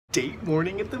Date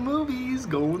morning at the movies,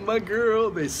 going with my girl,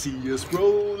 they see us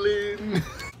rolling.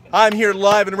 I'm here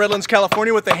live in Redlands,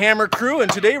 California with the Hammer crew,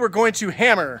 and today we're going to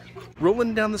hammer.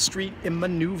 Rolling down the street in my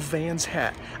new Vans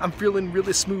hat. I'm feeling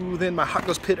really smooth and my heart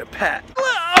goes pitter-pat.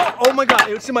 Oh my God,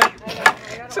 it's in my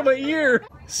ear.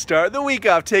 Start the week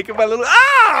off taking my little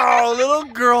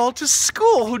girl to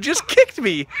school who just kicked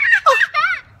me.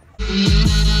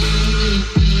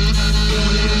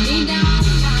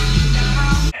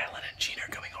 Alan and Gina are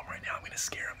coming home right now. I'm gonna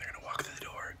scare them. They're gonna walk through the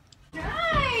door.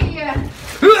 Hi!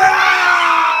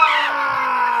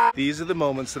 These are the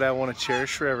moments that I want to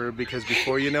cherish forever because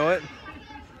before you know it,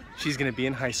 she's gonna be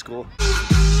in high school.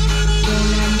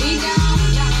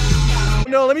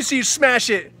 No, let me see you smash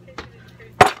it.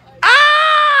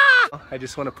 Ah! I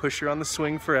just want to push her on the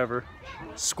swing forever,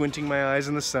 squinting my eyes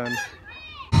in the sun.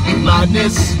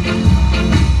 Madness,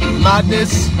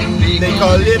 madness, they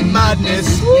call it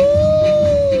madness. Woo!